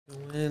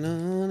Went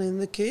on in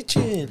the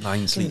kitchen.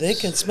 9 sleeps. They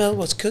can smell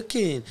what's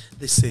cooking.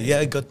 They say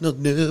I got no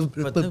nerve,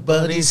 but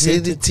nobody's here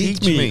to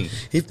teach me.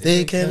 If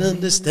they can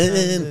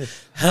understand,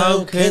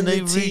 how can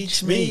they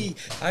teach me?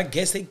 I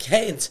guess they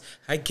can't.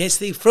 I guess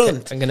they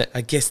front.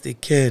 I guess they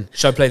can.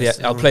 Shall I play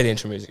the? I'll play the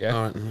intro music. Yeah.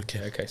 All right.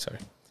 Okay. Okay. Sorry.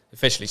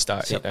 Officially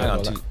start. So, Go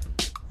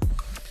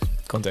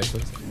on, Dave.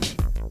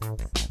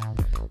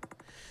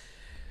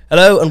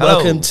 Hello and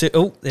welcome to.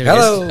 Oh, there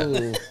Hello. it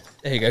is.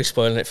 There you go,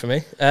 spoiling it for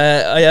me.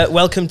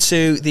 Welcome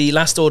to the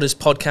Last Orders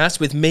podcast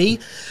with me,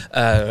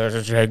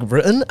 Greg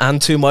Britton,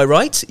 and to my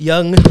right,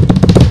 young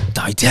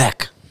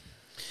Didek.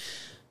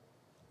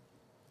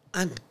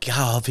 And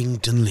Garvin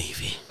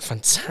Dunleavy.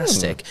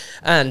 Fantastic.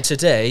 And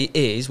today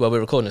is, well, we're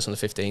recording this on the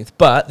 15th,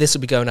 but this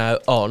will be going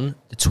out on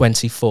the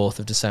 24th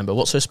of December.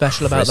 What's so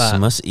special about that?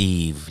 Christmas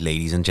Eve,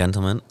 ladies and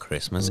gentlemen.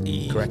 Christmas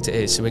Eve. Correct, it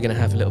is. So we're going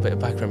to have a little bit of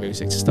background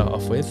music to start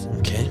off with.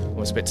 Okay.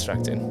 Oh, it's a bit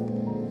distracting.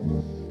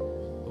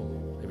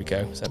 There we go.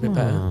 Is that a bit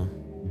better?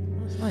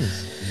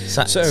 Nice.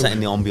 Setting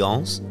the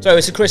ambiance. So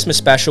it's a Christmas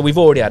special. We've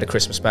already had a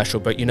Christmas special,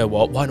 but you know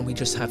what? Why don't we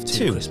just have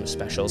two Christmas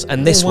specials?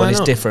 And this one is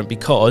different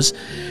because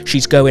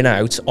she's going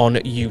out on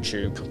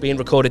YouTube, being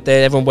recorded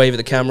there. Everyone wave at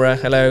the camera.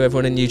 Hello,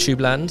 everyone in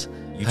YouTube land.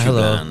 YouTube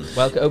land.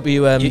 Welcome. Hope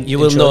you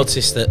will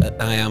notice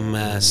that I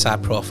am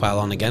side profile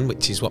on again,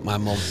 which is what my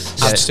mum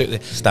absolutely.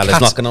 Stella's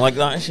not going to like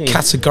that, is she?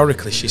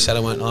 Categorically, she said I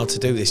weren't allowed to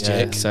do this,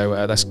 Jake.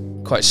 So that's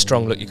quite a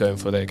strong look you're going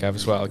for there, Gav,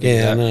 as well.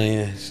 Yeah, I know,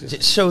 yeah.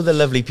 Show the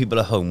lovely people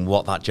at home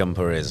what that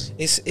jumper is.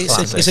 It's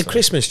a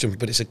Christmas jumper,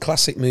 but it's a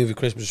classic movie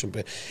Christmas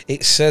jumper.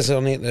 It says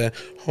on it the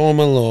Home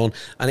Alone,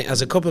 and it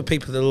has a couple of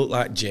people that look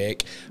like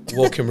Jake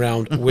walking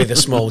around with a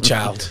small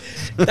child.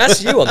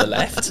 That's you on the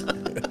left.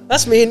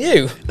 That's me and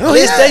you. Oh,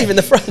 here's Dave in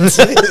the front.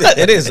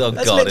 It is. Oh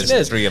God,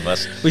 it's three of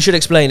us. We should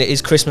explain it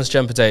is Christmas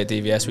jumper day at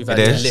DVS. We've had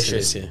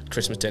delicious yeah.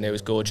 Christmas dinner. It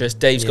was gorgeous.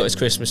 Dave's got his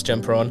Christmas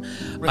jumper on.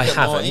 I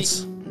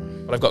haven't,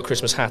 but I've got a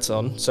Christmas hat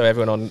on. So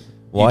everyone on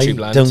YouTube land.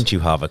 Why don't you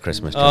have a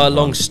Christmas jumper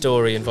long on?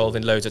 Story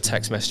involving loads of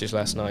text messages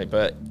last night,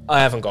 but I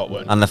haven't got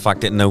one. And the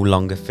fact it no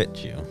longer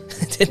fits you.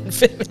 It didn't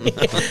fit me.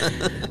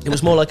 It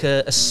was more like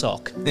a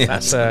sock.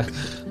 Yes.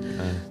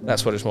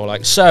 That's what it's more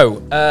like.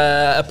 So,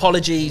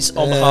 apologies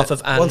on behalf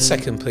of Anne. 1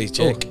 second, please,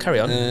 Jake. Oh, carry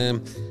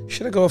on.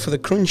 Should I go for the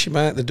crunchy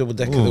bite, the double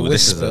decker, the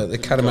whisper, the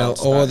caramel,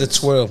 or the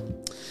twirl?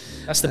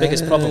 That's the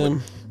biggest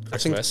problem with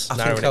Christmas. I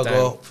think I'll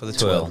go for the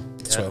twirl.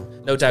 Yeah.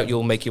 No doubt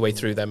you'll make your way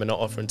through them and not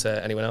offering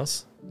to anyone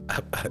else.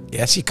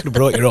 Yes, you could have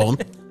brought your own.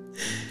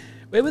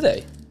 Where were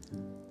they?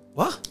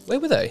 What? Where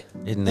were they?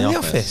 In the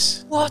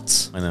office.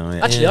 What? I know.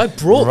 Yeah. Actually, I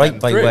brought right them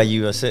by through. where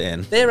you were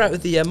sitting. They're out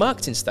with the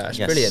marketing stash.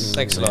 Yes. Brilliant.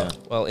 Thanks a lot.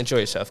 Yeah. Well, enjoy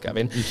yourself,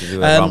 Gavin. You should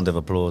do a round of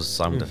applause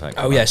sound effect.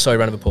 Oh, yeah. Sorry,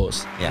 round of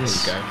applause.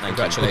 Yes. There you go. Thank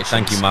Congratulations.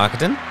 Thank you,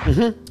 marketing.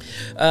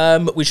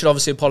 We should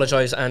obviously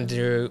apologise,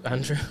 Andrew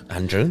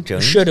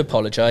Jones. should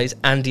apologise.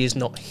 Andy is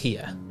not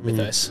here with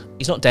us.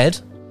 He's not dead.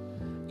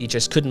 He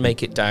just couldn't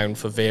make it down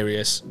for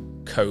various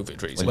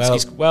COVID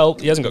reasons. Well,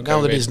 he hasn't got COVID.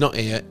 Now that he's not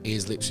here, he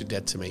is literally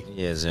dead to me.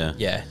 He is, yeah.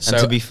 Yeah. And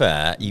So to be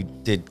fair, you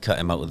did cut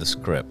him out with the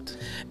script.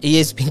 he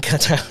has been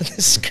cut out of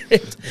the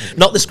script.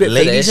 Not the script for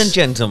Ladies this. and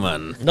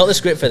gentlemen. Not the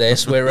script for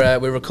this. We're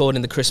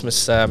recording the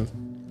Christmas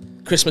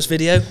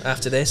video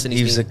after this, and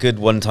He was a good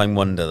one-time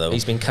wonder, though.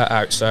 he's been cut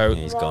out. So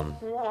He's gone.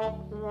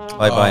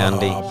 Bye-bye,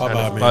 Andy.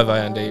 bye,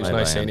 Andy. It was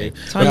nice seeing you.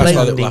 That's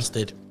how it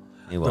lasted.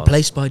 He was.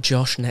 Replaced by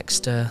Josh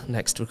next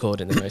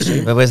recording. I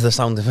assume. But where's the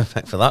sound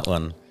effect for that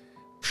one?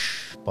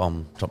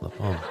 Bomb. Drop the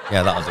bomb.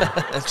 Yeah, that'll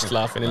do. Just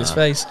laughing in his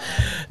face.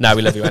 No,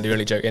 we love you, Andy.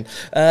 Really joking.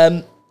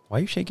 Why are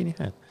you shaking your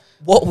head?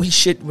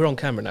 We're on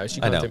camera now, so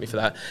you can't do me for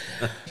that.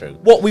 True.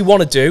 What we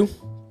want to do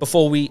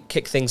before we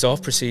kick things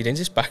off, proceedings,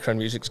 this background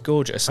music's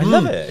gorgeous. I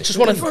love it. Just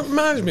what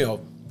reminds me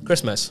of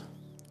Christmas.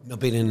 I've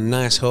been in a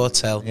nice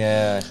hotel.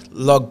 Yeah.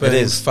 Log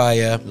burning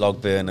fire.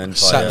 Log burning fire.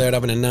 Sat there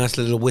having a nice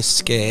little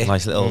whiskey.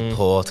 Nice little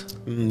port.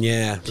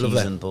 Yeah, love Cheese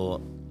that. and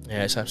port.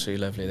 Yeah, it's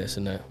absolutely lovely, this,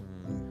 isn't it?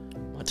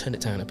 I'll turn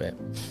it down a bit.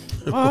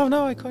 Oh,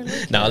 no, I quite like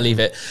it. No, I'll leave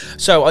it.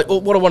 So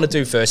what I want to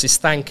do first is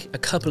thank a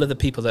couple of the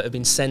people that have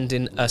been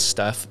sending us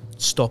stuff.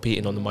 Stop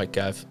eating on the mic,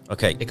 Gav.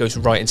 Okay. It goes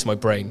right into my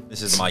brain.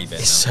 This is my bit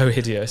It's so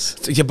hideous.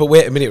 Yeah, but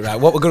wait a minute, right?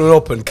 What we're going to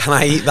open, can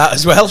I eat that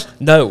as well?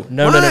 No.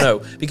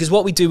 Because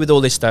what we do with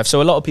all this stuff,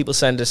 so a lot of people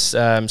send us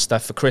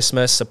stuff for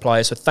Christmas,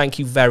 suppliers, so thank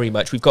you very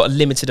much. We've got a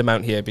limited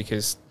amount here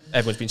because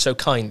everyone's been so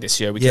kind this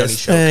year. We can only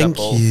show a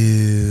couple. Thank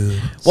you.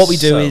 What we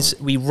do is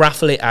we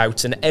raffle it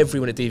out, and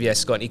everyone at DVS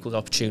has got an equal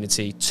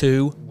opportunity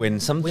to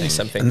Win something.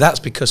 And that's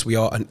because we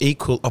are an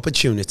equal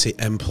opportunity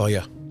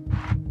employer.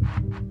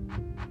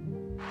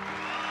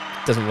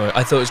 Doesn't work.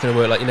 I thought it was going to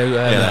work like,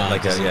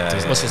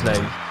 what's his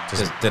name?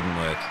 Just didn't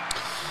work.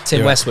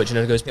 Tim Westwood, you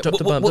know, goes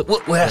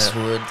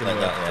Westwood.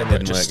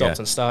 Then just stopped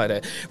and started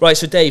it. Right,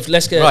 so Dave,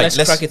 let's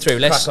crack it through.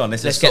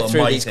 Let's get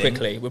through these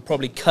quickly. We'll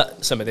probably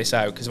cut some of this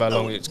out because of how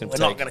long it's going to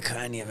take. We're not going to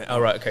cut any of it.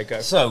 All right, okay, go.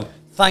 So,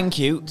 thank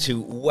you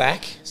to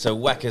WEC. So,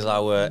 WEC is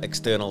our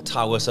external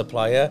tower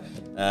supplier.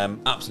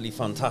 Absolutely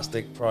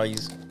fantastic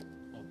prize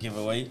or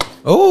giveaway.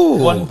 Oh,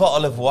 1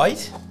 bottle of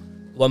white.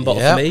 One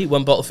bottle for me,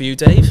 1 bottle for you,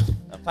 Dave.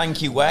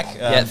 Thank you, Weck.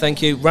 Yeah,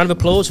 thank you. Round of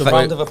applause.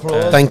 Round of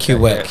applause. Thank you,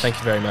 Weck. Yeah, thank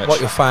you very much. What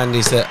you'll find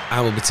is that I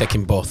will be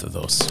taking both of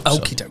those.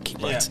 Okie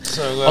dokie. Right. Yeah.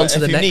 So On to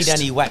if the you next. need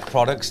any Weck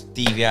products,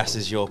 DVS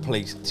is your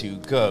place to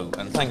go.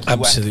 And thank you,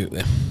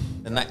 Absolutely. Weck.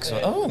 The next one.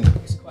 Oh,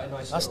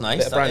 that's nice.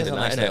 bit of That branding, is a that,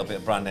 nice isn't little it? bit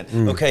of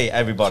branding. Okay,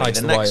 everybody. Hides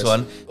The the next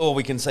wires. one, all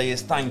we can say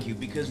is thank you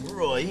because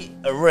Roy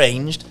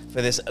arranged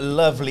for this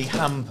lovely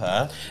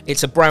hamper.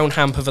 It's a brown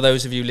hamper for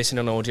those of you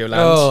listening on Audio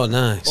Land. Oh,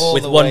 nice. All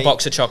with the one way-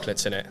 box of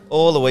chocolates in it.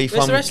 All the way Where's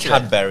from the rest of it?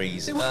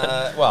 Cadbury's.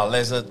 Well,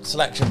 there's a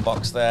selection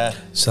box there.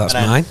 So that's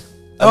And then mine.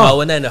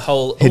 Oh, and then a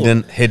whole...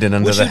 Hidden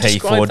under would the you hay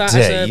describe for that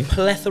Dave. as a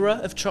plethora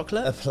of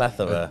chocolate? A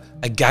plethora.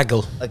 A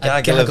gaggle. A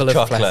gaggle of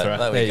chocolate.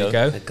 plethora. There you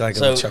go. A gaggle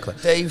So of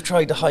chocolate. Dave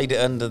tried to hide it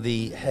under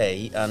the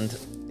hay, and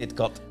it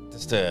got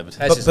disturbed.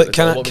 But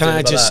can What was I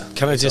it about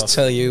just that?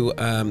 tell you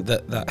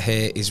that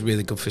hair is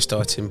really good for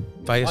starting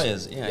fires?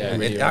 Fires, yeah, Yeah, it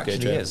really actually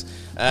good,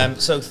 yeah.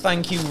 is. So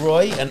thank you,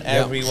 Roy, and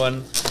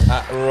everyone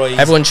at Roy's.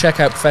 Everyone check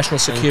out Professional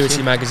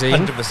Security Magazine.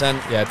 100%.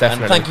 Yeah, definitely.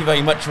 And thank you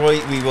very much,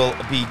 Roy. We will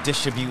be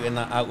distributing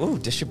that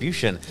out.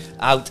 Distribution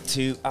out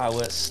to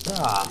our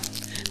staff.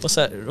 What's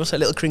that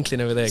little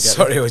crinkling over there, Gavin?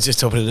 Sorry, I was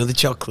just opening another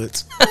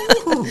chocolate.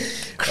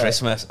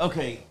 Christmas.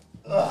 Okay.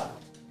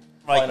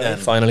 Right then.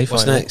 Finally.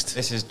 What's next?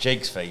 This is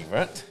Jake's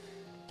favourite.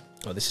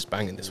 Oh, this is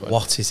banging, this one.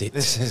 What is it?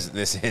 This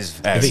is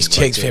very. If it's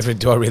Jake's much it. favourite,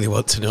 do I really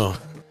want to know?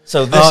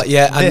 So this, Oh,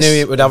 yeah, I knew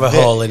it would have a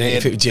this- hole in it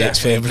if it was Jake's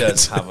definitely favourite.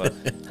 does have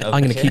a- I'm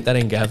going to okay. keep that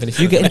in, Gavin. If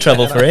you get in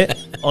trouble for it,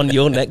 on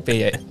your neck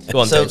be it. Go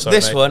on, So Dave, sorry,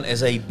 this mate. one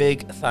is a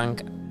big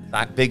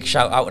big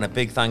shout out and a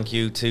big thank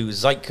you to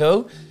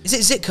Zyko. Is it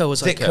Zitco or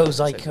Zyko?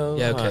 Zyko.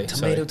 Yeah, okay.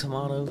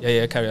 Tomato.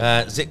 Yeah, carry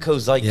on. Zitco,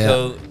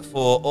 Zyko,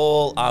 for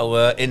all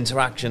our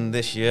interaction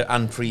this year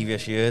and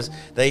previous years.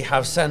 They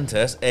have sent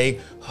us a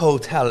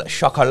Hotel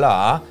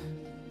Chocolat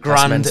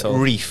Grand mental.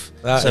 Reef.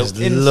 That is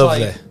inside-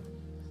 lovely.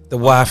 The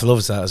wife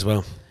loves that as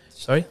well.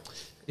 Sorry?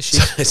 Is she?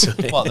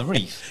 Sorry. What, the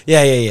reef?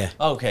 Yeah.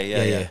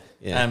 Okay,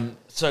 Yeah.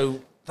 So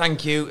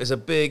thank you. It's a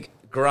big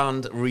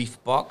grand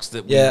reef box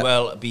that we Yeah.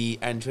 will be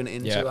entering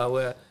into Yeah.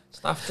 our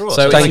staff drawer.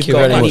 So Thank if you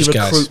you've got very any much,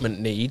 guys. recruitment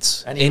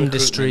needs, Any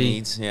industry recruitment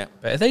needs, yeah.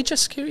 But are they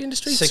just security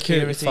industry?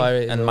 Security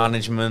fire, and or-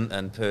 management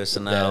and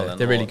personnel. Yeah, and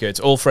they're really all. good.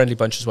 All friendly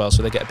bunch as well,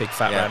 so they get a big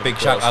fat Yeah, round. big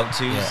of shout applause. out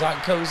to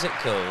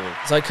Zitco.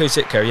 Zyko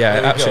Zitco, yeah,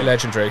 There we absolutely go.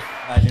 legendary.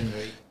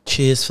 Legendary.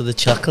 Cheers for the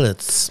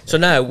chocolates. So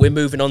now we're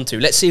moving on to.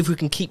 Let's see if we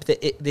can keep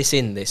this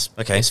in this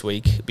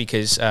week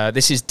because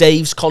this is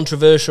Dave's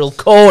controversial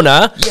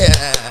corner.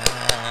 Yeah.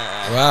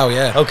 Wow,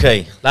 yeah.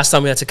 Okay. Last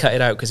time we had to cut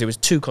it out because it was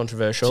too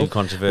controversial. Too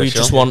controversial. We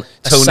just want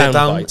a Tone it sound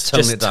down, bite. tone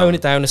Just it down. tone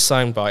it down a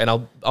sound bite, and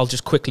I'll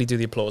just quickly do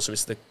the applause so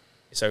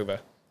it's over.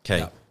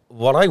 Okay.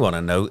 What I want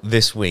to know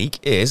this week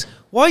is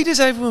why does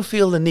everyone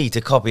feel the need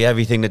to copy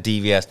everything that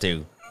DVS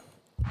do?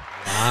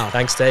 Wow.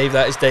 Thanks, Dave.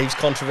 That is Dave's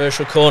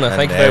controversial corner. And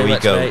Thank you there very we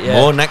much, go. mate.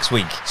 Yeah. More next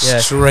week. Yeah.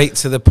 Straight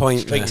to the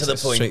point. Straight there. to the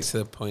point. Straight to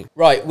the point.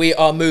 Right, we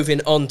are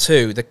moving on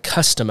to the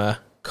customer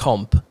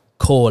comp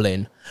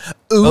call-in.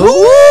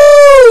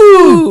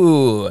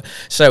 Ooh!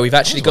 So we've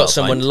actually got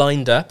someone timed.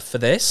 lined up for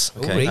this.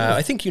 Okay. Really?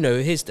 I think you know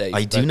who his Dave.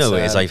 I do but, know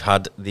it is. I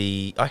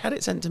had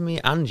it sent to me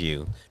and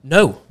you.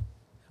 No.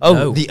 Oh,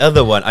 No. the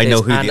other one. I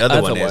know There's who the an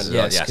other one is.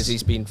 Yes, because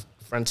he's been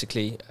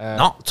frantically...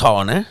 not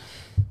Tawny.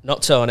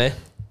 Not Tony.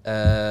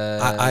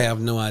 I have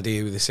no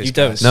idea who this is. You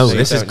don't? guys. No, So you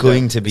this is don't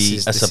going know. to be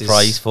This a is-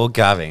 surprise for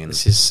Gavin.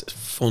 This is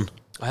fun.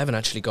 I haven't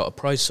actually got a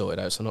prize sorted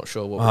out, so I'm not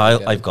sure what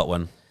I've got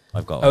one.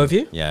 I've got one. Oh, have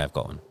you? Yeah, I've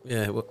got one.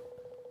 Yeah. Well,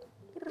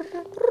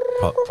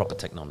 Proper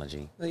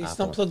technology. it's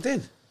Apple. not plugged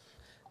in.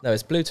 No,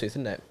 it's Bluetooth,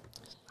 isn't it?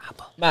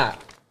 Apple. Matt,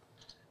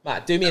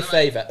 do me a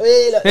favour.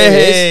 Hey, look, there it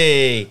is.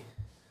 Hey!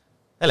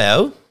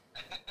 Hello?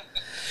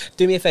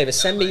 Do me a favour,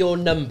 send me your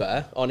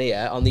number on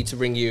here. I'll need to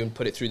ring you and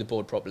put it through the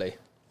board properly.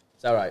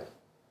 Is that all right?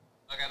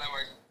 Okay, no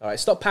worries. All right,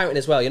 stop pouting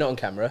as well. You're not on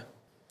camera.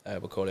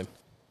 We'll call him.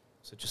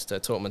 So just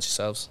talk amongst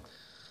yourselves.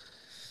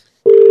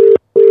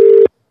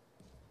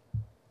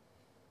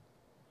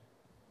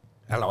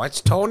 Hello,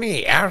 it's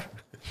Tony here.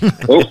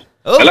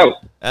 Oh, hello.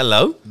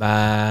 Hello?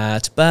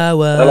 Matt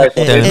Bauer. Hello,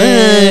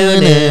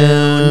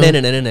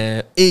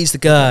 No. He's the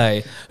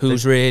guy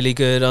who's really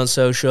good on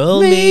social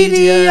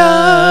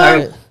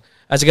media.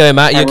 How's it going,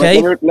 Matt? You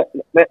okay?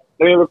 Let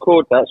me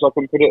record that so I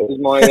can put it as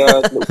my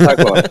little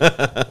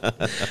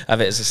tagline. Have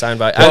it as a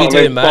soundbite. How are you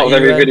doing, Matt? Part of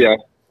every video.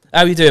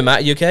 How are you doing,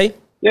 Matt? You okay?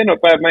 Yeah, not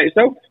bad, mate.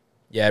 Yourself?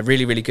 Yeah,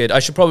 really, really good. I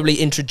should probably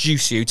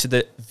introduce you to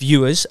the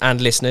viewers and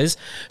listeners.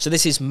 So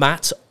this is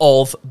Matt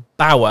of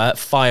Bauer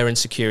Fire and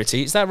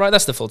Security. Is that right?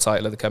 That's the full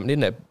title of the company,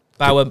 isn't it?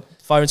 Bauer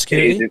Fire and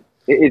Security?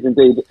 It is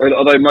indeed.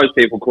 Although most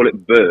people call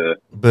it Burr.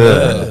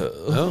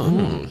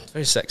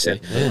 Very sexy.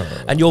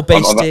 Yeah. And you're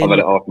based I've had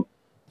it off.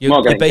 you're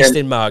Margate, based Kent.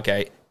 in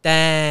Margate.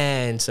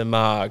 Down to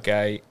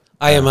Margate.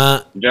 I am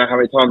Matt. Do you know how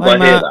many times Hi, I hear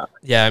Matt. that?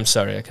 Yeah, I'm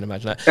sorry, I can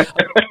imagine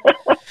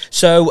that.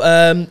 So,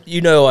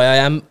 you know who I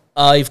am.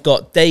 I've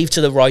got Dave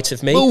to the right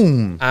of me.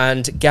 Boom.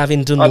 And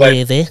Gavin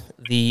Dunleavy,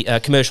 the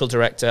commercial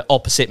director,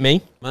 opposite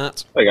me.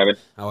 Matt. Hey, Gavin.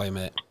 How are you,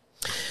 mate?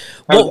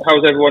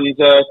 How's everyone's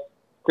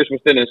Christmas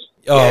dinners?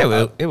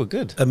 Yeah, it were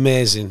good.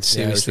 Amazing,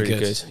 seriously really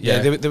good. good.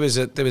 Yeah. There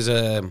was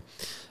a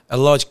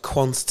large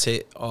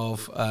quantity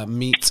of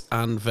meat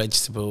and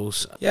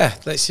vegetables. Yeah,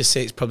 let's just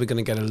say it's probably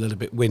going to get a little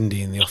bit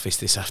windy in the office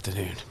this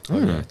afternoon. Oh,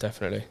 yeah,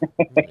 definitely.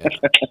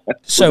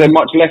 So, was there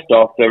much left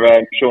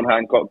after Sean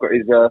Hancock got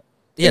his?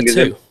 Yeah,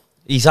 2.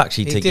 He's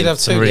actually taking did have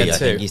 2, 3. yeah, I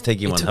think 2. he's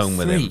taking He one took home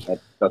with 3. him.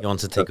 He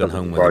wants to take one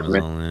home with him as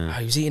well. Oh, Yeah.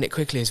 he was eating it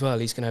quickly as well.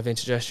 He's going to have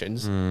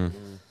indigestions.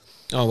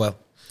 Oh, well.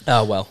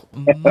 Oh, well.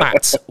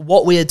 Matt,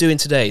 what we are doing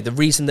today, the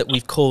reason that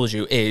we've called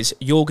you is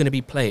you're going to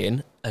be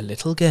playing a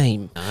little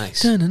game.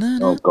 Nice.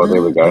 Oh God,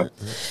 here we go.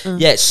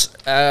 Yes,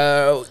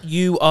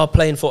 you are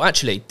playing for...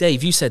 Actually,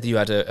 Dave, you said that you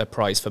had a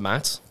prize for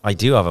Matt. I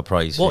do have a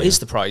prize. What is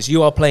the prize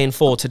you are playing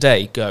for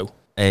today? Go.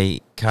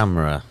 A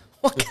camera.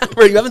 What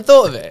camera? You haven't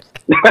thought of it?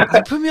 You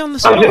put me on the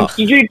spot.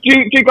 Do you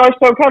guys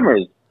sell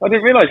cameras? I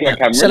didn't realise you had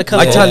cameras. Sell a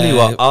camera. I tell you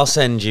what, I'll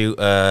send you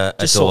a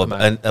sort 'em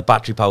out. a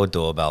battery-powered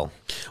doorbell.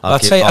 I'll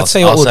tell you what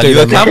we'll sell do.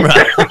 you a then, camera.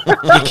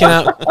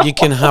 Matt. You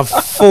can have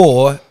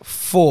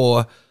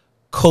four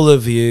colour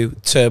view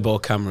turbo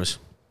cameras.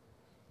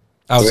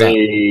 How's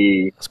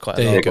that? That's quite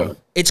a There lot. you go.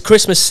 It's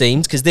Christmas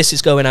themed because this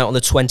is going out on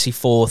the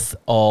 24th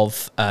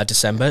of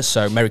December.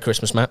 So Merry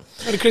Christmas, Matt.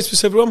 Merry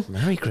Christmas, everyone.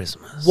 Merry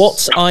Christmas.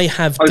 What I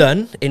have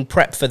done in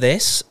prep for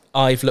this,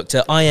 I've looked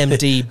at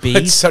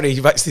IMDb. Sorry,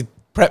 you've actually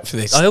prepped for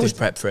this. I always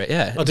prep for it,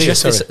 yeah. Oh, do you?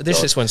 Just Sorry.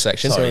 this one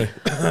section. Sorry.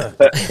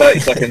 30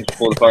 seconds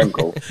before the phone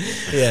call.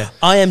 Yeah.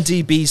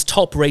 IMDb's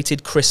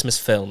top-rated Christmas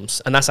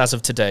films, and that's as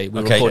of today.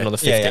 We're recording on the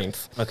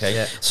 15th. Okay.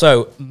 Yeah.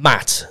 So,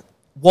 Matt,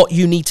 what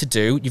you need to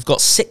do, you've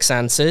got 6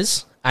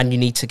 answers, and you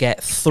need to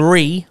get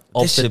 3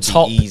 of This the should be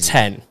top easy.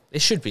 10.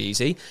 It should be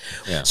easy.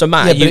 Yeah. So,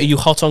 Matt, Yeah, are but you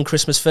hot on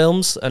Christmas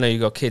films? I know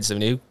you've got kids,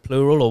 haven't you?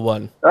 Plural or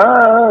one?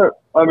 I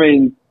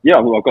mean, yeah,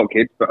 well, I've got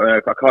kids, but I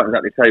can't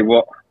exactly say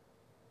what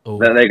Oh.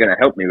 they're going to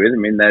help me with. I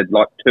mean, they're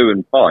like 2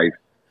 and 5.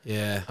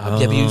 Yeah. Yeah,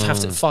 but you have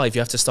to 5.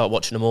 You have to start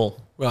watching them all.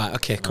 Right,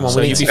 okay, come on.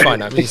 So we you'll need be to, fine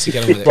now. we need to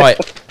get on with it. Right,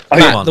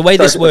 Matt, on. the way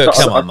this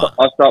works. Come on, Matt.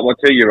 I start my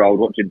 2-year-old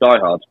watching Die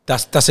Hard.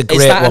 That's a great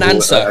Is that one. an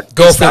answer?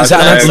 Go for it. Is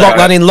that an answer? Lock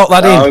that in, lock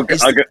that in.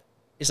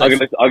 I'm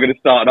going to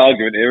start an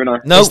argument here, and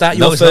I. Is that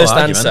your it's no first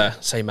argument.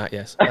 answer? Say Matt,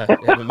 yes.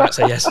 Yeah, Matt,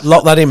 say yes.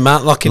 Lock that in,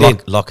 Matt. Lock it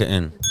in. Lock it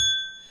in.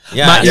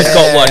 Yeah. Matt, you've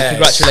got one.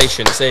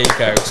 Congratulations. There you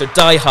go. So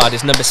Die Hard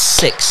is number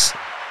 6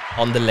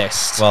 on the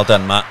list. Well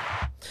done, Matt.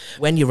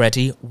 When you're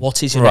ready,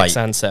 what is your Right. next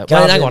answer?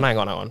 Gavin- Hang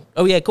on.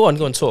 Oh, yeah, go on,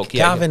 talk.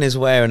 Yeah, Gavin is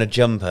wearing a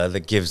jumper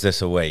that gives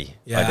this away.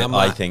 Yeah,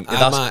 I think I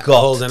that's might got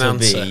hold an to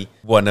answer. be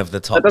one of the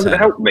top That doesn't 10.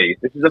 help me.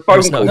 This is a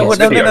phone call. No, not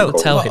no, a video no. call.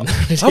 Tell him.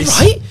 All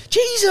right,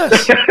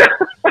 Jesus.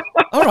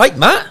 All right,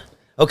 Matt.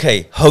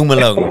 Okay, Home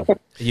Alone.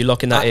 Are you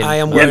locking that in? I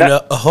am wearing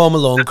a Home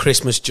Alone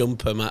Christmas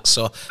jumper, Matt,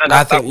 so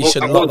I think you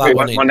should lock that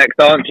one in. My next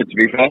answer, to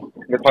be fair.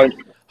 The phone.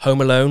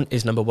 Home Alone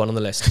is number 1 on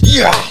the list.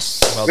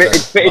 Yes. Well done.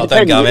 It Well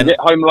done, depends. Gavin. Is it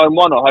Home Alone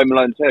 1 or Home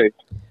Alone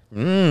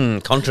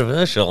 2?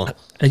 Controversial.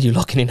 Are you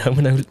locking in Home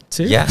Alone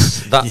 2?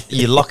 Yes, that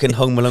you're locking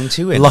Home Alone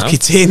 2 in. Lock now.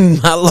 it in,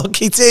 Matt, lock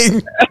it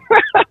in.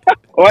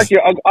 Well, actually,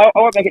 I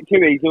won't make it too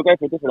easy. We'll go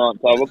for a different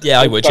answer.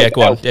 Yeah, I would. go Yeah, for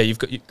go on. Elf. Yeah, you've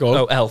got... Go on.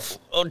 Oh, Elf.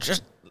 Oh,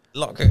 just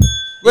lock it.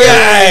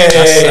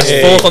 That's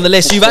 4th on the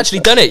list. You've actually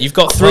done it. You've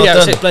got 3 Well out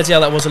of done. 6. Bloody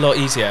hell, that was a lot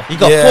easier. You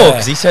got Yeah. 4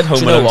 because he said Home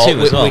Do you know Alone what? 2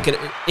 as well.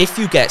 If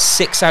you get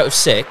 6 out of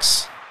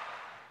 6,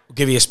 We'll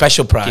give you a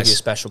special give you a prize.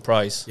 special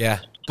prize. Yeah.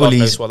 God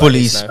knows what that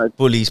is now.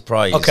 Bullies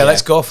prize. Okay,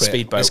 let's go for it.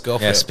 Speedboat. Let's go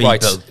for Yeah, it.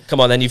 speedboat. Right, come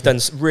on then. You've done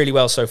really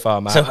well so far,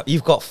 Matt. So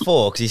you've got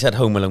 4 because he said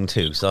Home Alone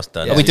 2, so that's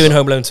done. Are we doing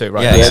Home Alone 2?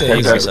 Right. Yeah, Yeah, That's it, okay,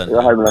 easy, son.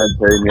 the Home Alone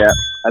team, yeah.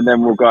 And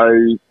then we'll go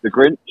The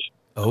Grinch.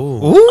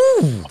 Oh.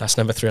 Ooh. That's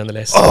number 3 on the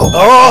list.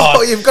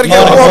 Oh, you've got to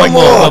get one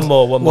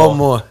more. One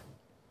more.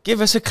 Give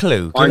us a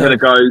clue. I'm going to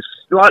go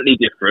slightly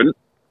different,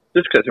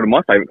 just because it's one of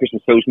my favourite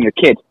Christmas films from a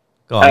kid.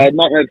 Go on.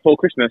 Nightmare Before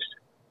Christmas.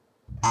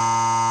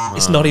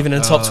 It's not even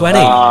in the top 20.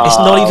 It's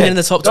not even in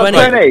the top 20.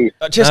 Top 20.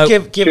 Just No,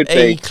 give should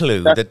a be.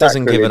 clue That's that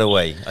doesn't give it brilliant.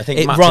 away. I think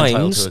It Matt's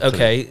entitled rhymes, to a clue.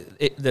 okay.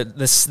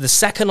 The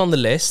second on the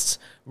list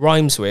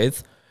rhymes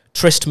with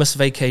Tristmas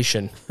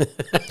Vacation.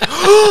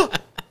 National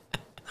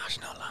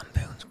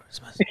Lampoon's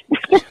Christmas.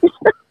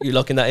 You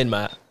locking that in,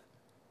 Matt?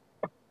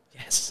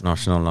 Yes.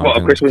 National What, a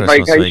Lampoon's Christmas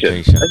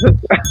vacation?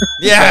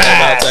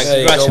 Yeah. Well done.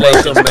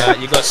 Congratulations,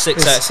 Matt. You got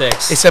 6 out of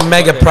 6. It's a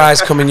mega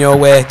prize coming your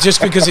way.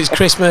 Just because it's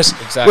Christmas,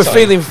 Exactly. we're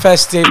feeling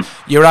festive,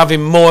 you're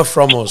having more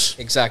from us.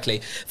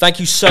 Exactly. Thank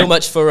you so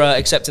much for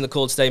accepting the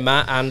call today,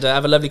 Matt, and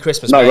have a lovely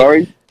Christmas, No mate.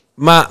 worries.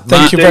 Matt,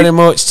 thank you very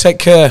much. Take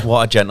care.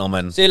 What a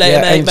gentleman. See you later,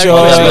 Yeah, mate. enjoy.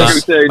 Merry See you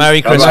Christmas. soon.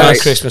 Merry Bye-bye. Christmas. Merry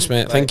Christmas,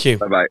 mate. Thank you.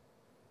 Bye-bye.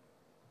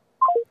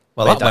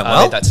 Well, I that went made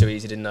well. that too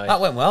easy, didn't I?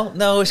 That went well.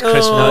 No, it's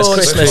Christmas. Oh, it's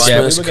Christmas, yeah,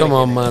 we were Come gonna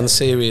on, give it man.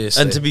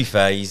 Seriously. And to be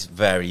fair, he's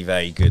very,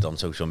 very good on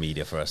social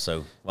media for us.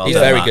 So well He's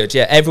done, very Matt. good,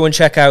 yeah. Everyone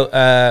check out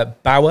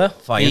Bauer,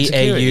 Fire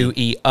and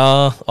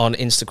Bauer on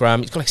Instagram.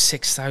 He's got like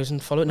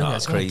 6,000 followers. No, Oh,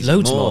 he's got crazy.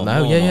 loads More, more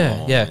now.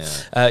 more, Yeah.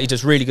 more. He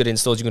does really good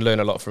installs. You can learn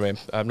a lot from him.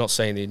 I'm not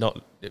saying that he's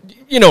not...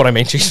 You know what I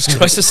mean, Jesus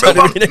Christ. It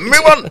sounded really-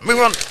 Move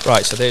on.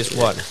 Right, so there's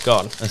one.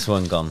 Gone. This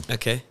one gone.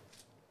 Okay.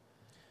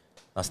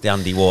 That's the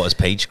Andy Waters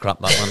page. Crap,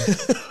 that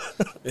one.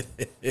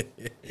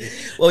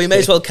 Well, we may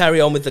as well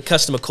carry on with the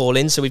customer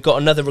call-in. So we've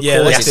got another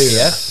recorded let's do here.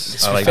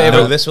 that. I like to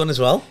know this one as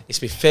well.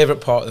 It's my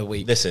favourite part of the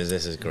week. This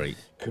is great.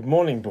 Good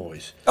morning,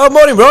 boys. Oh,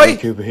 morning, Roy.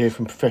 Cooper here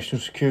from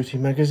Professional Security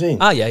Magazine.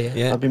 Ah,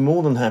 yeah. I'd be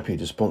more than happy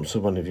to sponsor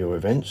one of your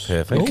events.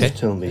 Perfect. Just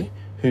tell me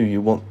who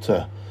you want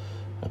a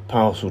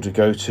parcel to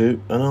go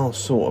to, and I'll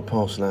sort a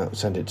parcel out and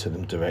send it to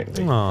them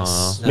directly.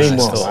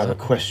 Meanwhile, I have a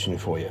question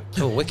for you.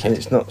 Oh, wicked. And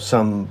it's not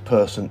some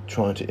person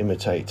trying to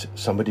imitate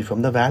somebody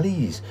from the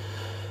valleys.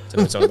 That's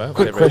what it's all about.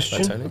 Quick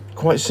question,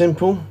 quite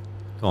simple.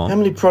 Go on. How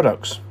many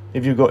products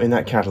have you got in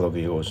that catalogue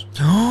of yours?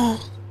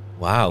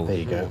 Wow. There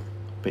you go.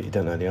 But you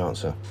don't know the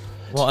answer.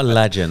 What a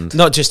legend.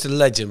 Not just a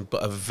legend,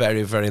 but a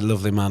very, very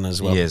lovely man as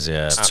well. He is,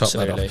 yeah. To top that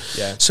Absolutely, off.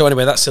 yeah. So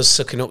anyway, that's us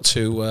sucking up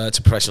to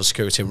professional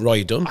security.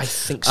 Roy done. I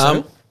think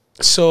so.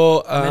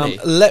 So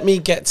let me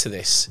get to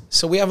this.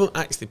 So we haven't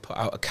actually put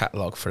out a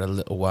catalogue for a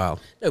little while.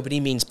 No, but he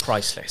means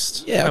price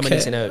list. Yeah, How okay.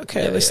 many's in a...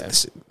 Okay, yeah,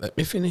 let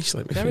me finish.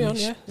 Let me Carry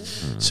finish. on,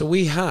 yeah. So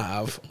we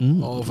have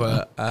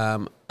over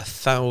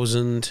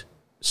 1,000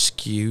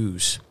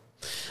 SKUs.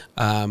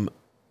 I'm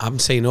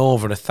saying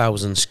over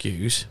 1,000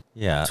 SKUs.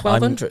 Yeah.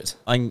 1,200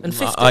 I'm- and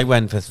 50. I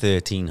went for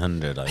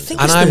 1,300. I think think.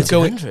 And it's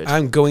I'm 1,300.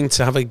 I'm going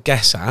to have a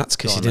guess at,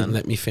 because Go you on didn't then.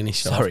 let me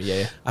finish off. Sorry,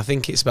 yeah. I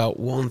think it's about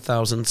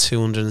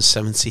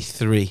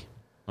 1,273.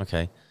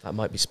 Okay. That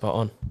might be spot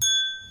on.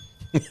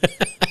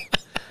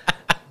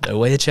 No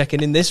way of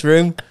checking in this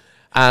room.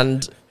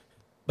 But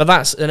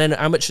that's... And then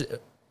how much...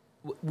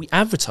 We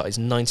advertise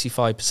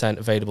 95%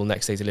 available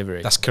next day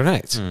delivery. That's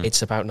correct.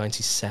 It's about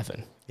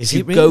 97. Is if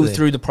you it go really?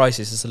 through the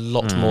prices, it's a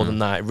lot more than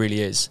that. It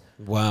really is.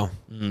 Wow.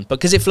 But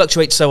because it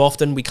fluctuates so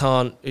often, we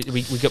can't...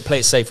 We could play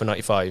it safe for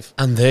 95.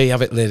 And there you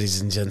have it,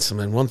 ladies and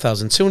gentlemen.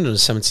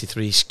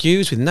 1,273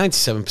 SKUs with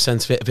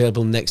 97% of it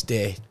available next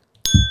day.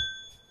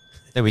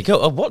 There we go.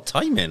 Oh, what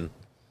timing?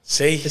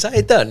 See? Is that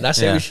it done? That's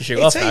it. Yeah. We should shoot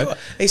It's, off now.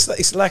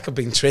 it's like I've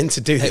been trained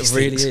to do It these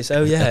really things. is.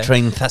 Oh, yeah. A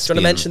trained Do you want thespian.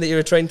 to mention that you're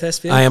a trained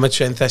thespian? I am a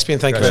trained thespian.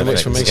 Thank you very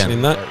much for Perfect.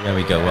 mentioning that. There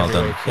we go. Well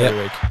done.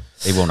 Yeah.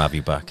 They won't have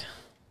you back.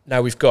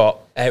 Now we've got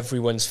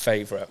everyone's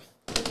favourite.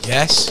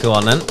 Yes. Go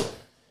on then.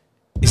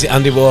 Is it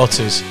Andy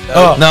Waters?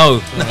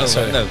 No,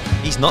 sorry. no.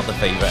 He's not the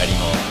favourite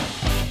anymore.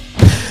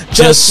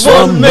 Just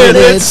 1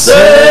 minute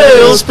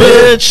sales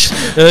pitch.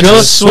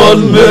 Just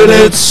 1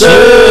 minute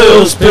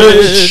sales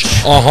pitch.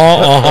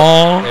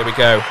 There we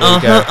go. There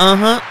we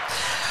go.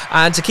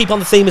 And to keep on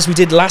the theme as we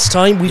did last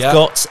time, we've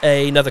got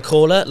another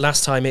caller.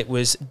 Last time it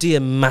was Dear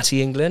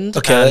Matty England,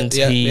 and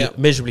he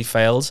miserably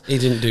failed. He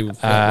didn't do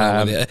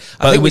well with it.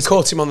 but I think it we was-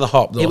 caught him on the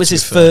hop, though. It was to be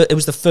his fair. it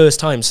was the first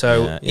time,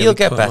 so Yeah. He'll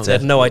get we better. they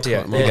had no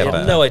idea. He'll They get had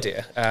better. no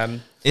idea.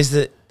 Is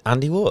it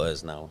Andy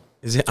Waters now?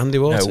 Is it Andy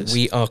No, Waters?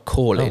 we are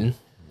calling a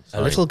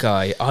sorry. little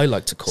guy I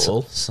like to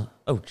call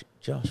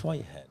Josh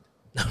Whitehead.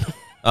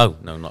 Oh,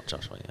 no, not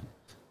Josh Whitehead.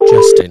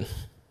 Justin,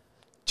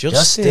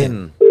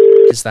 Justin.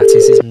 because that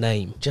is his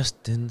name.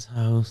 Justin's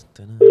house.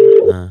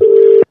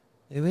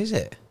 Who is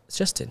it? It's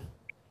Justin.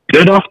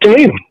 Good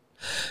afternoon.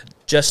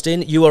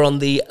 Justin, you are on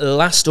the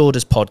Last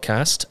Orders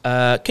podcast.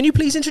 Can you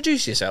please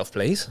introduce yourself,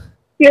 please?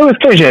 Yeah, with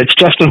pleasure. It's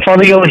Justin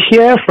Fothergill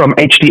here from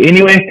HD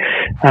Anywhere.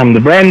 I'm the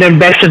brand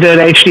ambassador at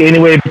HD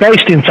Anywhere,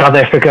 based in South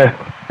Africa,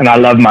 and I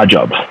love my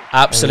job.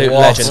 Absolute What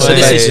legend. So a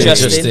this is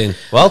legend, Justin.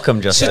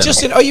 Welcome, Justin. So,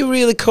 Justin, are you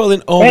really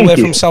calling all the Thank way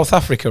you. from South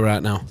Africa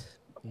right now?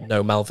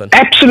 No, Malvern.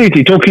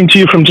 Absolutely, talking to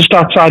you from just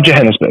outside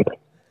Johannesburg.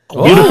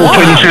 Beautiful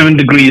 27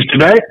 degrees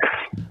today.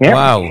 Yeah.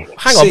 Wow.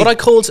 Hang on, See- but I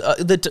called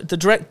the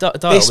direct dial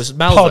This was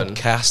Malvern.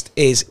 podcast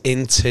is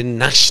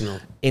international.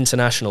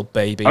 International,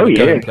 baby. Oh, We're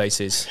yeah. going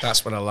places.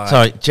 That's what I like.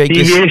 Sorry, Jake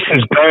is... DVS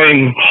is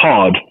going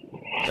hard.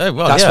 Oh,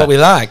 well, That's yeah. what we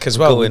like as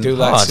well. We Going do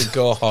like hard. to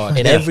go hard.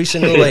 In every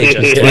single way,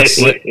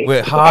 Justin.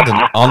 We're hard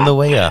and on the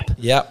way up.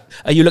 Yep.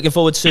 Are you looking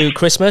forward to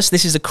Christmas?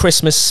 This is a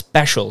Christmas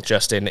special,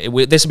 Justin.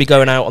 This will be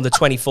going out on the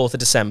 24th of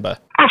December.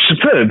 Ah,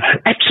 superb.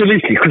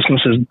 Absolutely.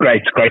 Christmas is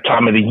great. Great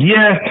time of the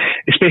year,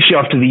 especially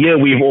after the year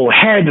we've all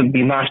had. It'd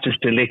be nice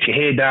just to let your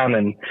hair down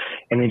and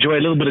enjoy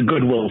a little bit of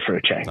goodwill for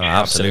a change. Oh,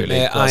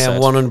 absolutely. I am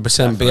said.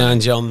 100%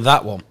 behind you on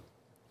that one.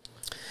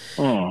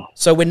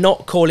 So we're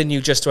not calling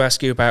you just to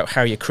ask you about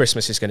how your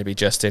Christmas is going to be,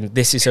 Justin.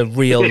 This is a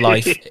real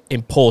life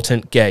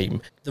important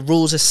game. The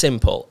rules are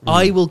simple.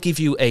 I will give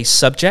you a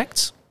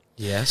subject.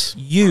 Yes.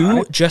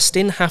 You,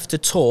 Justin, have to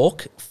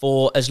talk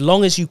for as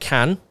long as you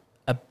can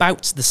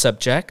about the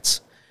subject,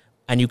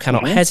 and you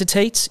cannot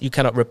hesitate, you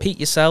cannot repeat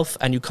yourself,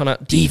 and you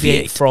cannot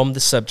deviate from the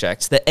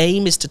subject. The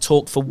aim is to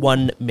talk for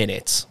 1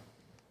 minute.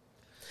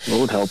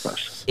 Lord help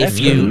us. If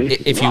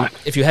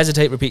you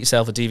hesitate, repeat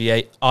yourself, or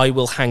deviate, I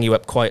will hang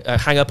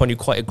up on you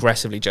quite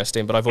aggressively,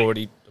 Justin. But I've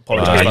already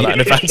apologised about that in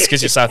advance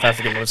because you're South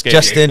African. I'm scared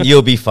of you. Justin,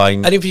 you'll be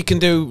fine. And if you can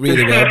do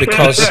really well,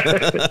 because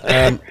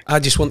I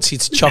just want to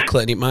eat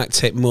chocolate and it might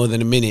take more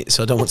than a minute,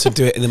 so I don't want to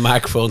do it in the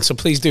microphone. So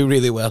please do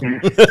really well.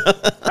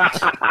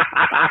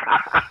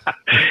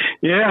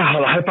 Yeah,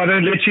 well, I hope I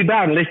don't let you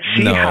down. Let's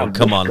see No, how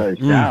come this on. goes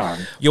down.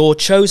 Your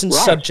chosen Right.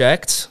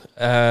 subject,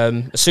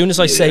 as soon as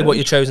I say what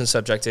your chosen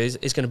subject is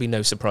going to be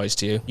no surprise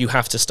to you. You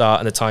have to start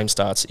and the time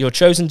starts. Your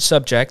chosen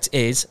subject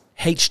is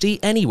HD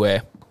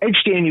Anywhere.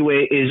 HD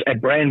Anywhere is a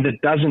brand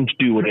that doesn't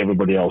do what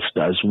everybody else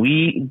does.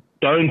 We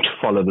don't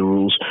follow the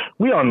rules.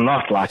 We are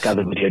not like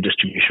other video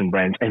distribution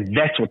brands, and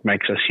that's what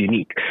makes us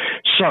unique.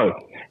 So,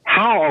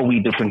 how are we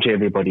different to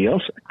everybody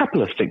else? A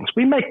couple of things.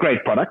 We make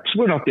great products.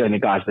 We're not the only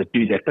guys that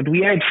do that, but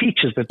we add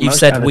features that You've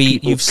said we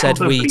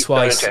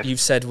twice. You've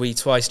said we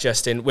twice,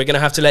 Justin. We're going to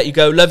have to let you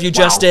go. Love you,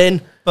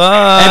 Justin.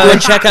 Bye. Everyone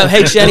check out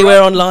HD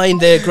Anywhere online.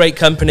 They're a great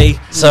company.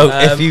 So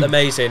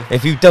amazing.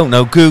 If you don't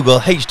know, Google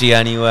HD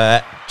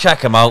Anywhere.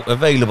 Check them out.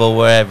 Available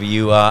wherever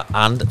you are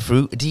and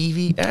through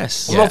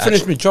DVS. I'm not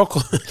finished with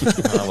chocolate.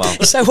 Oh, well.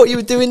 Is that what you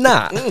were doing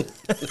that?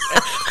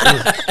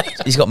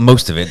 He's got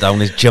most of it down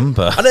his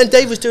jumper. And then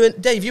Dave was doing.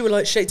 Dave, you were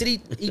like, "Shit, did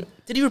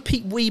he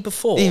repeat "we"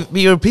 before?"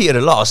 He repeated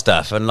a lot of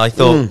stuff, and I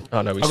thought,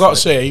 Oh no, I got to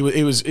say, he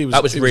was.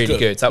 That was really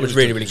good. That was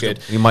really good.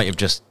 we might have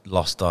just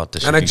lost our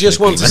distribution. And I just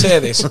want to agreement.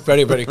 say this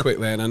very, very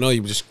quickly, and I know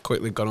you've just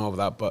quickly gone over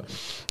that, but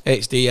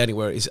HD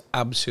Anywhere is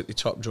absolutely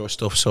top drawer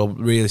stuff. So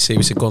really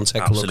seriously, go and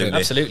take a look at it.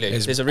 Absolutely.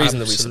 It's There's a reason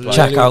that we supply.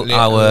 Check out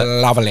our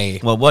lovely.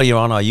 Well, while you're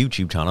on our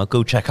YouTube channel,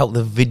 go check out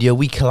the video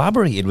we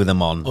collaborated with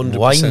them on. 100%.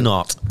 Why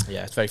not?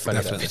 Yeah, it's very funny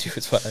that video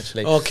as well.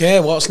 Actually, Okay,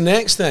 what's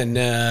next then?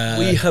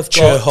 we have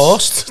chair got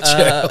host.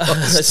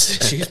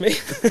 excuse me.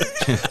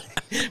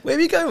 Where are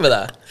you going with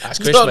that? It's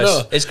Don't Christmas.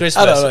 know. It's I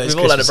Christmas. don't know, it's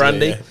We've all had a Christmas,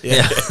 brandy.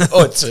 Yeah.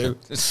 Or two.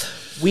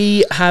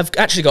 We have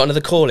actually got another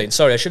call in.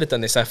 Sorry, I should have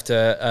done this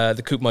after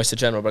the Koopmeister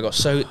General, but I got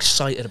so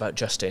excited about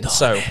Justin.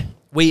 So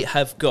we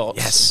have got.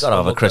 Yes, gotta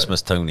have a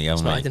Christmas Tony,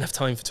 haven't I we? didn't have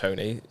time for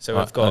Tony, so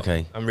Right, I've got.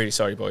 okay. I'm really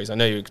sorry, boys. I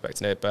know you're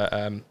expecting it, but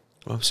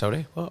Oh,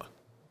 sorry. What?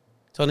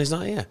 Tony's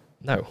not here.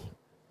 no.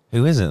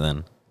 Who is it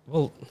then?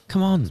 Well,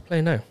 Come on.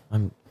 play now.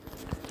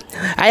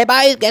 Hey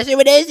boys, guess who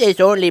it is? It's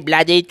only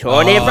bloody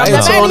Tony Oh, from hi, the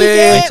Tony.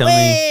 Valley Hi,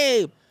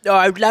 Tony. Woo! Oh,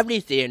 it was lovely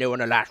seeing you on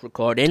the last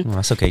recording. Oh,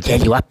 that's okay. Tell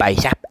you what,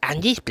 boys,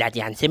 Andy's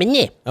bloody handsome, isn't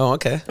he? Oh,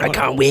 okay. I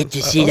can't wait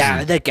to see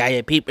that other guy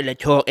that people are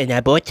talking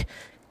about.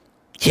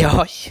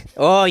 Josh.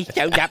 Oh, he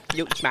sounds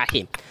absolute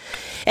smashing.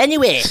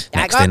 Anyway, I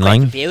Next got in quite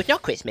line. a few. It's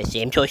not Christmas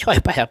theme, so sorry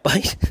about that,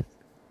 boys.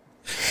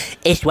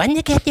 It's one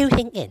to get you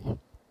thinking.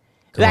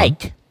 Go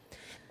Right.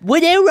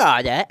 Would you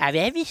rather have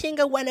every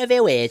single one of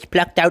your hairs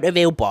plucked out of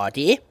your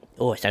body?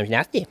 Oh, sounds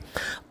nasty.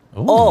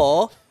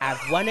 Or have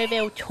one of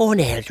your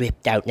toenails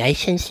ripped out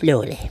nice and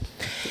slowly.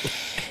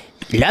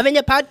 Loving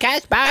the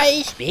podcast,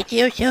 bye. Speak to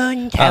you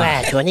soon.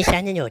 Ta-ra, Tony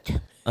signing out.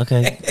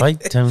 Okay, bye,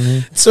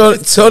 Tony. So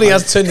Tony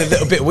has turned a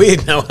little bit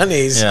weird now, hasn't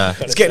he? Yeah.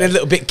 He's getting a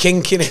little bit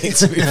kinky in it,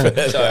 to be fair.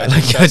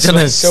 Like, I don't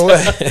know. So,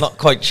 Not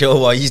quite sure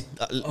why he's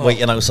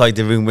waiting outside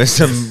the room with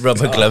some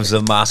rubber gloves,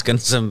 a mask,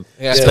 and some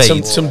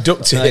spades. some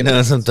duct tape. I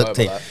know, some duct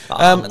tape.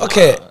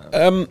 Okay,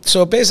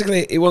 so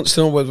basically he wants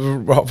to know whether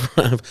Rob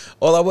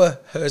all our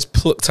hairs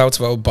plucked out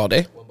of our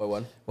body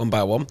one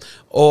by one,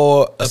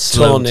 or a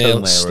slow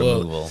toenail toenail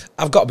removal.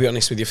 I've got to be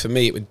honest with you, for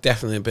me it would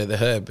definitely be the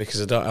hair,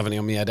 because I don't have any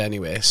on my head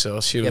anyway, so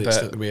surely it's not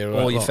going to be alright.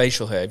 All your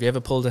facial hair. Have you ever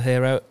pulled a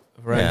hair out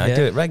of around Yeah, here? I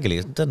do it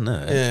regularly. Doesn't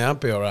it? Yeah, I'd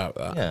be alright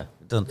with that. Yeah,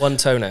 done. One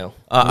toenail.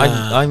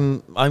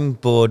 I'm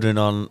bordering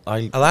on.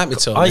 I like my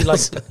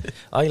toenails.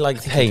 I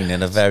like pain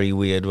in a very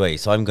weird way,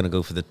 so I'm going to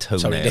go for the toenail.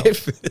 Sorry,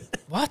 Dave.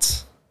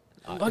 What?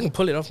 I can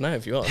pull it off now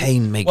if you want.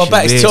 Pain makes What you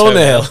about his weird.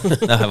 toenail?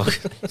 No,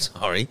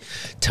 sorry,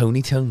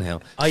 Tony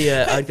toenail.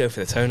 I'd go for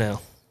the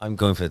toenail. I'm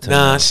going for the toenail.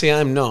 Nah, see,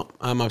 I'm not.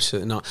 I'm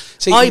absolutely not.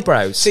 See,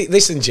 Eyebrows. See,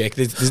 listen, Jake.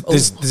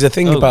 There's a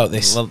thing Oh, about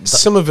this. well,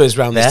 Some of us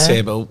round this there?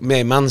 table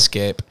may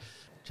manscape.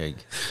 Jake.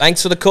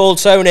 Thanks for the call,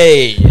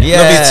 Tony. Love you,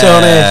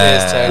 Tony.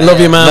 Cheers, Tony. Love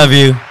you, man. Love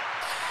you.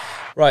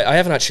 Right, I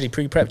haven't actually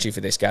pre-prepped you for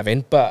this,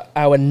 Gavin, but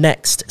our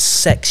next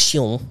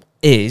section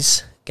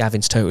is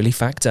Gavin's Totally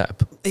Fact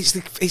Up. It's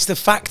the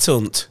fact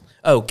hunt.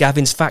 Oh,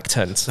 Gavin's Fact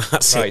Hunt.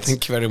 That's Right. it.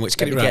 Thank you very much.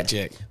 Get Let it me right, get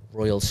Jake.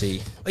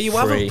 Royalty. Oh, you free.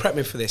 haven't prepped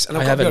me for this, and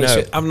I I've got to be haven't, honest no.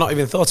 with you, I've not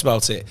even thought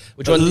about it.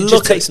 Which But one?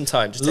 Just take some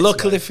time. Just take some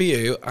luckily time. for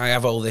you, I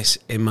have all this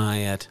in my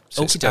head.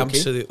 So it's Okie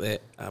dokie.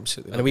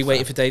 absolutely. And are we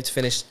waiting for Dave to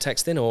finish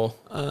texting, or?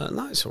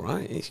 No, it's all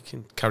right. You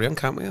can carry on,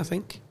 can't we? I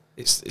think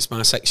it's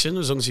my section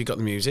as long as you've got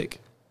the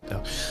music.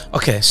 No.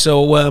 Okay,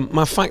 so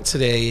my fact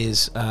today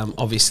is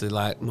obviously,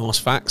 like most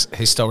facts,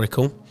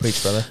 historical.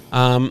 Preach, brother.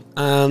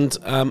 And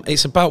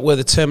it's about where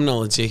the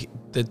terminology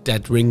 "the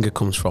dead ringer"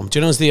 comes from. Do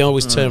you know, as they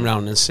always turn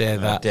around and say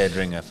that Dead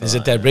ringer. For there's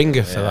that, a dead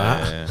ringer for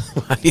that. yeah.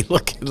 Why are you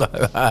looking like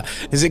that?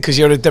 Is it because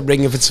you're a dead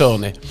ringer for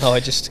Tony? Oh, I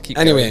just keep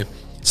Anyway, going.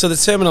 so the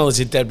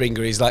terminology "dead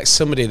ringer" is like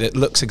somebody that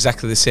looks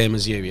exactly the same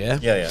as you. Yeah.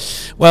 Yeah.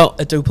 Well,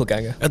 A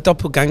doppelganger. a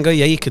doppelganger,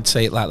 yeah, you could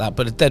say it like that,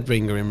 but a dead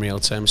ringer in real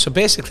terms. So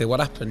basically what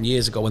happened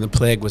years ago when the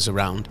plague was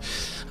around,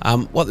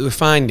 what they were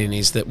finding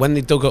is that when they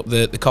dug up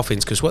the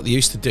coffins, because what they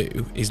used to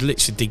do is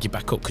literally dig you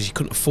back up, because you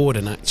couldn't afford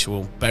an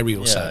actual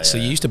burial site. So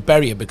you used to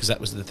bury you because that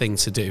was the thing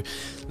to do.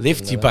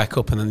 Lift you back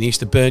up, and then they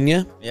used to burn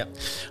you. Yeah.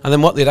 And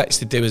then what they'd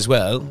actually do as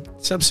well,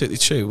 it's absolutely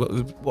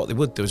true, what they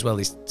would do as well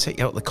is take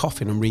you out the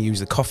coffin and reuse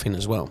the coffin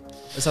as well.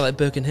 Is that like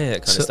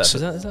Birkenhair kind of stuff?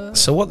 Is that?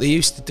 So what they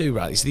used to do,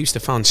 right, is they used to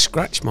find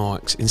scratch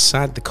marks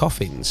inside the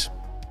coffins.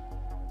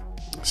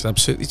 It's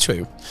absolutely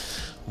true.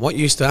 What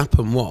used to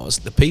happen was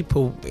the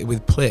people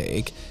with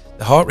plague,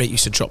 the heart rate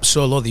used to drop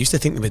so low. They used to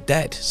think they were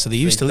dead, so they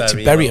used to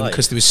literally bury them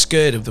because they were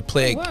scared of the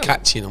plague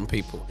catching on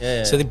people.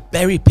 So they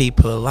bury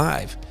people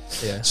alive.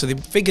 So they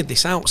figured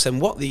this out. So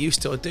then what they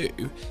used to do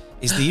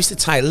is they used to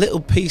tie a little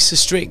piece of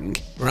string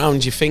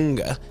around your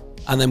finger,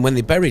 and then when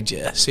they buried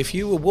you, so if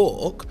you were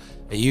walk,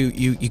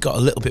 you got a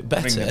little bit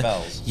better,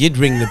 you'd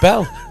ring the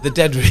bell, the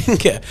dead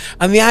ringer.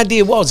 And the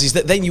idea is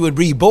that then you were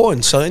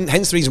reborn. So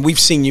hence the reason we've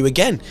seen you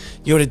again.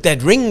 You're a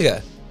dead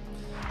ringer.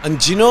 And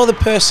do you know the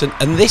person,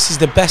 and this is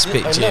the best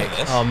bit, Jake.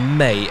 Oh,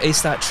 mate,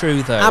 is that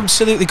true, though?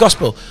 Absolutely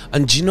gospel.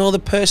 And do you know the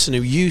person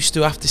who used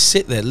to have to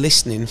sit there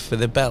listening for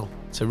the bell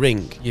to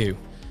ring? You.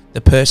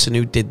 The person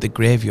who did the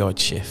graveyard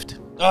shift.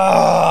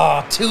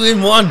 Ah, 2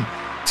 in 1.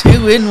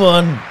 2 in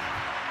 1.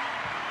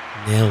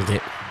 Nailed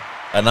it.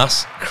 And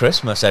that's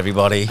Christmas,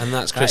 everybody. And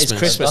that's Christmas. It's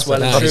Christmas,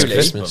 well and That is truly.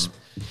 Christmas.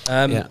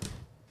 Yeah.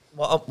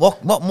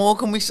 What more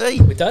can we say?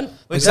 We're done.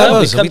 We've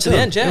come to the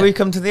end, yeah. We've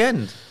come to the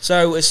end.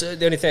 So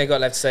the only thing I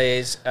got left to say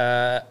is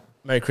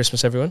Merry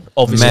Christmas, everyone.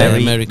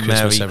 Obviously, Merry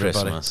Christmas,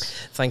 everybody.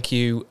 Thank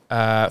you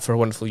for a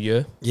wonderful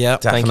year. Yeah,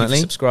 Thank you for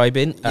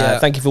subscribing.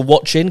 Thank you for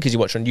watching, because you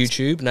watch on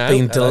YouTube now.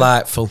 Been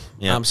delightful.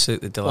 Yeah.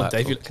 Absolutely delightful.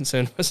 Dave, you look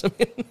concerned for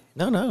something.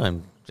 No,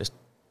 I'm just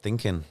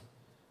thinking.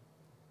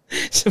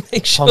 So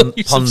make sure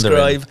you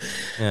subscribe,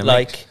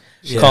 like,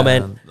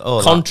 comment,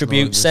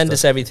 contribute, send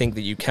us everything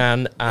that you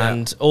can,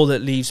 and all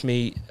that's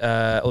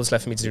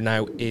left for me to do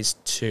now is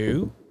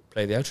to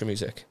play the outro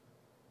music.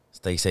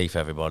 Stay safe,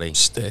 everybody.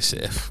 Stay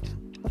safe.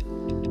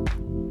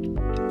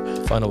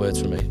 Final words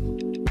from me.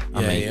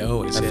 Always.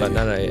 No,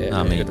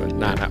 good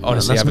one.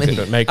 Honestly, have a good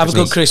one. Have a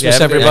good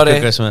Christmas, everybody.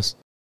 Good Christmas.